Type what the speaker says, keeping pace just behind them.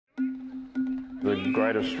The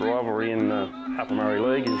greatest rivalry in the Upper Murray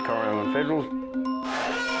League is Corryong and Federals.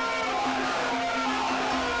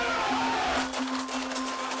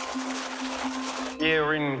 Yeah,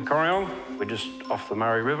 we're in Corryong. We're just off the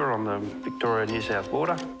Murray River on the Victoria-New South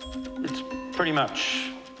border. It's pretty much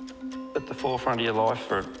at the forefront of your life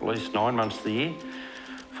for at least 9 months of the year,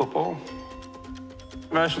 football.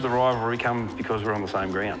 Most of the rivalry comes because we're on the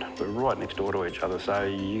same ground. We're right next door to each other, so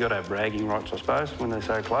you've got to have bragging rights, I suppose, when they're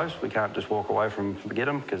so close. We can't just walk away from forget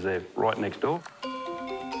them because they're right next door.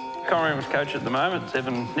 Corryong's coach at the moment is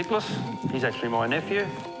Evan Nicholas. He's actually my nephew.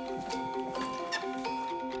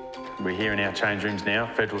 We're here in our change rooms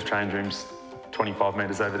now, Federal's change rooms 25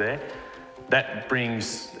 metres over there. That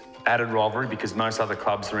brings added rivalry because most other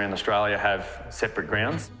clubs around Australia have separate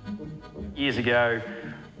grounds. Years ago,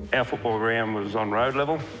 our football ground was on road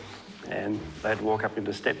level and they had to walk up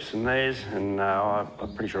into steps in theirs, and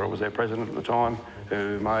I'm pretty sure it was their president at the time,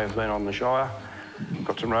 who may have been on the Shire,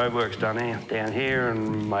 got some roadworks done down here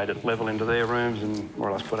and made it level into their rooms and more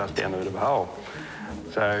or less put us down a bit of a hole.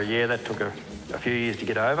 So yeah, that took a few years to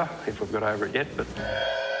get over, if we've got over it yet, but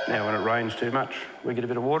now when it rains too much, we get a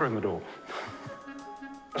bit of water in the door.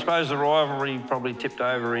 I suppose the rivalry probably tipped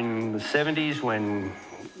over in the 70s when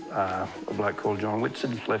a bloke called John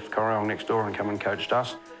Whitson left Corryong next door and come and coached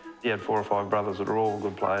us. He had 4 or 5 brothers that are all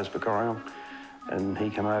good players for Corryong, and he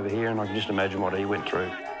came over here and I can just imagine what he went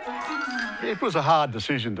through. It was a hard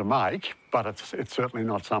decision to make, but it's certainly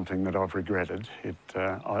not something that I've regretted.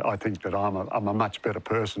 I think that I'm a much better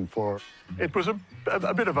person for it. It was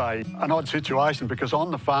a bit of an odd situation because on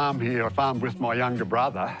the farm here, I farmed with my younger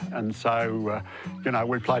brother, and so, you know,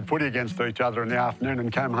 we played footy against each other in the afternoon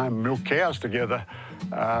and came home and milked cows together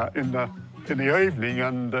in the evening,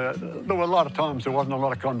 and there were a lot of times there wasn't a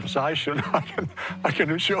lot of conversation, I can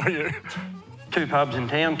assure you. 2 pubs in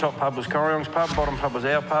town. Top pub was Corryong's pub, bottom pub was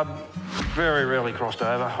our pub. Very rarely crossed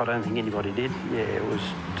over. I don't think anybody did. Yeah, it was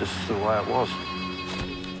just the way it was.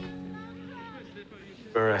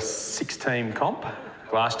 We're a 6-team comp.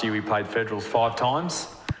 Last year we played Federals 5 times.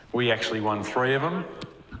 We actually won 3 of them.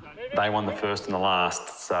 They won the first and the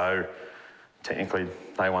last, so technically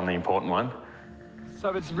they won the important one.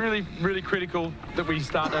 So it's really, really critical that we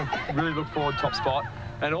start to really look forward top spot,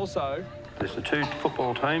 and also there's the 2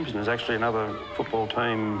 football teams, and there's actually another football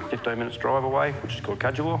team 15 minutes drive away, which is called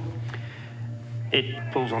Cudgewar.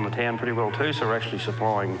 It pulls on the town pretty well too, so we're actually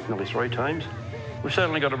supplying nearly 3 teams. We've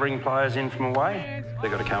certainly got to bring players in from away. They've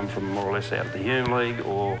got to come from more or less out of the Hume League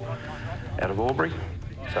or out of Albury.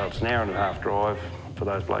 So it's an hour and a half drive for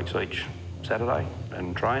those blokes each Saturday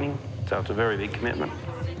and training. So it's a very big commitment.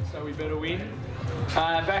 So we better win.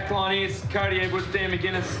 Back line is Cody Edwards, Dan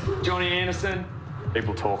McGuinness, Johnny Anderson.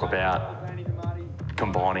 People talk about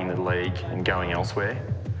combining the league and going elsewhere,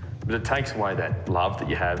 but it takes away that love that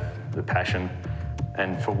you have, the passion,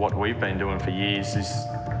 and for what we've been doing for years is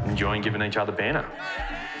enjoying giving each other banner.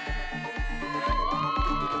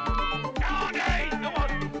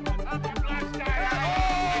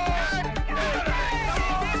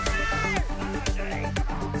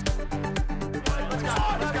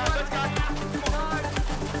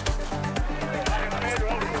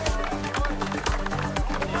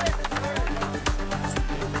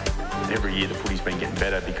 Every year the footy's been getting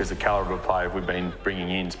better because the calibre of player we've been bringing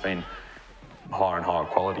in has been higher and higher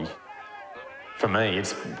quality. For me,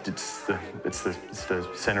 it's the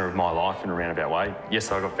centre of my life in a roundabout way.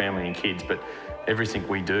 Yes, I've got family and kids, but everything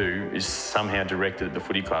we do is somehow directed at the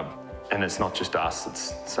footy club. And it's not just us,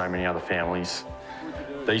 it's so many other families.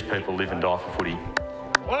 These people live and die for footy.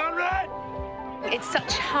 It's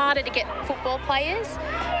such harder to get football players,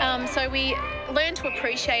 so we learn to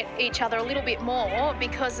appreciate each other a little bit more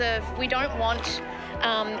because we don't want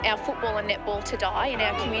our football and netball to die in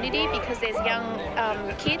our community because there's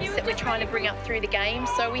young kids that we're trying to bring up through the game,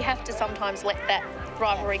 so we have to sometimes let that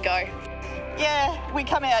rivalry go. Yeah, we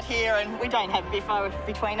come out here and we don't have biffo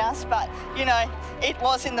between us, but, you know, it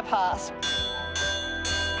was in the past.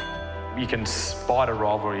 You can spite a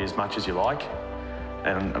rivalry as much as you like,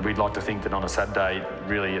 and we'd like to think that on a Saturday,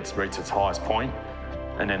 really it's reached its highest point,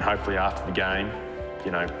 and then hopefully after the game, you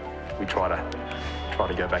know, we try to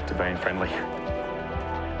go back to being friendly.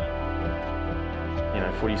 You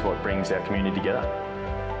know, footy's what brings our community together.